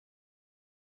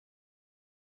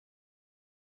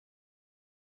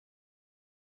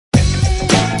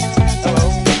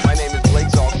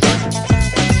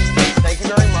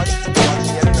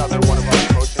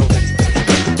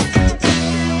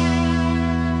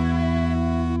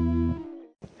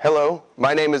Hello,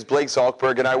 my name is Blake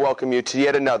Zalkberg and I welcome you to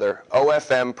yet another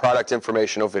OFM product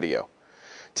informational video.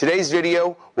 Today's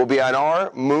video will be on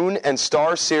our Moon and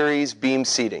Star Series beam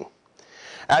seating.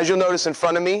 As you'll notice in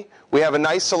front of me, we have a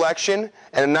nice selection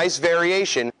and a nice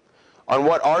variation on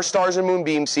what our Stars and Moon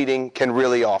beam seating can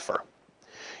really offer.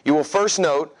 You will first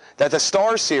note that the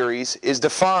Star Series is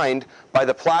defined by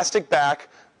the plastic back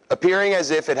appearing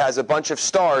as if it has a bunch of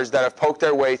stars that have poked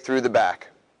their way through the back.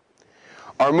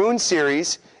 Our Moon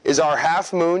Series is our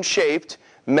half-moon shaped,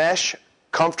 mesh,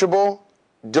 comfortable,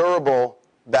 durable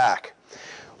back.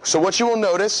 So what you will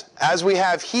notice, as we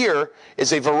have here,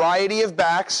 is a variety of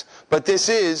backs, but this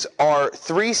is our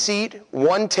 3-seat,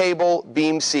 1-table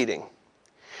beam seating.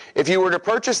 If you were to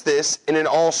purchase this in an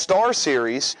all-star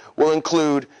series, will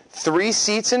include 3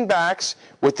 seats and backs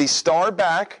with the star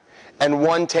back and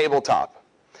 1 tabletop.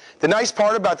 The nice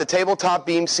part about the tabletop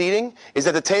beam seating is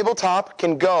that the tabletop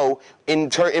can go in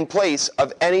place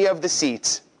of any of the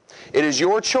seats. It is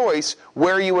your choice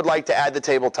where you would like to add the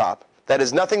tabletop. That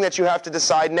is nothing that you have to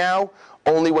decide now,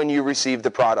 only when you receive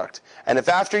the product. And if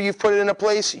after you've put it in a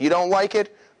place you don't like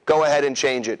it, go ahead and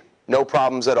change it. No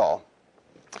problems at all.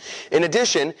 In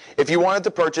addition, if you wanted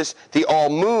to purchase the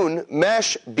all-moon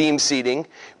mesh beam seating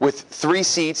with 3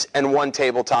 seats and 1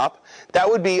 tabletop, that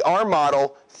would be our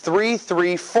model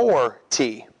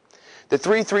 334T. The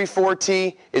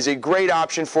 334T is a great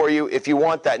option for you if you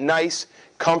want that nice,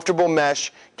 comfortable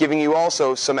mesh, giving you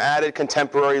also some added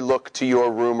contemporary look to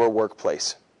your room or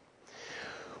workplace.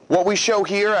 What we show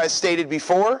here, as stated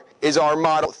before, is our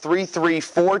model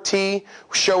 334T,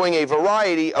 showing a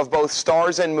variety of both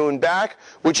stars and moon back,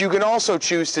 which you can also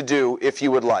choose to do if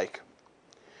you would like.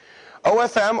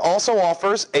 OFM also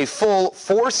offers a full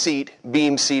 4-seat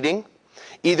beam seating,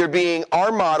 either being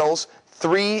our models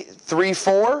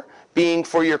 334, being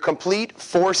for your complete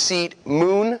 4-seat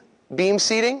moon beam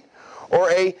seating,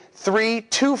 or a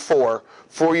 324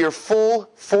 for your full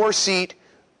 4-seat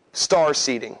star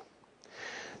seating.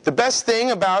 The best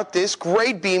thing about this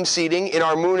great beam seating in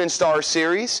our Moon and Star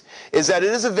series is that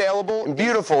it is available in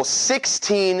beautiful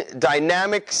 16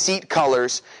 dynamic seat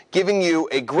colors, giving you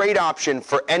a great option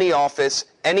for any office,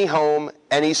 any home,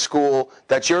 any school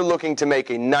that you're looking to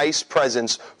make a nice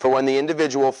presence for when the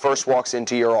individual first walks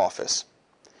into your office.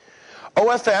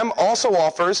 OFM also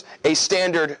offers a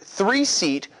standard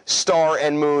 3-seat Star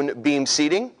and Moon beam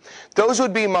seating. Those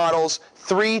would be models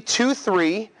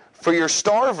 323 for your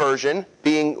star version,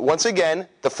 being, once again,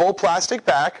 the full plastic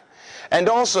back, and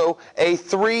also a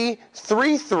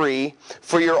 333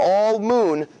 for your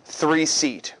all-moon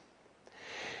 3-seat.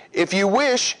 If you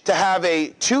wish to have a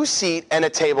 2-seat and a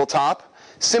tabletop,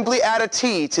 simply add a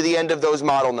T to the end of those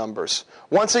model numbers.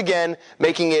 Once again,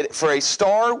 making it for a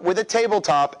star with a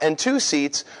tabletop and 2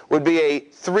 seats would be a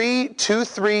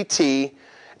 323T,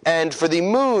 and for the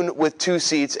moon with 2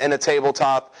 seats and a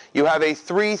tabletop, you have a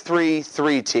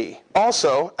 333T.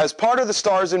 Also, as part of the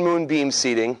Stars and Moon beam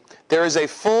seating, there is a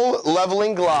full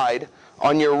leveling glide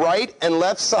on your right and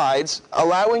left sides,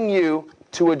 allowing you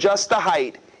to adjust the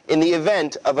height in the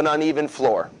event of an uneven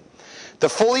floor. The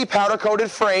fully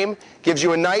powder-coated frame gives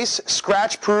you a nice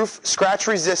scratch-proof,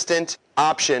 scratch-resistant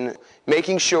option,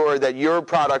 making sure that your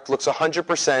product looks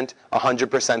 100%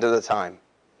 of the time.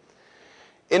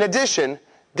 In addition,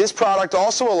 this product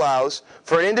also allows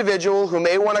for an individual who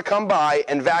may want to come by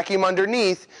and vacuum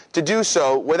underneath to do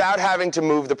so without having to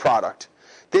move the product.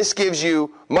 This gives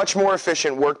you much more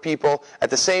efficient work, people, at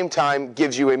the same time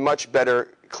gives you a much better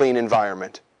clean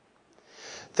environment.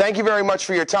 Thank you very much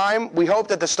for your time. We hope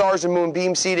that the Stars and Moon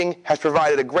beam seating has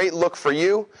provided a great look for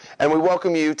you, and we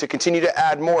welcome you to continue to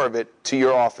add more of it to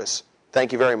your office.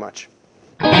 Thank you very much.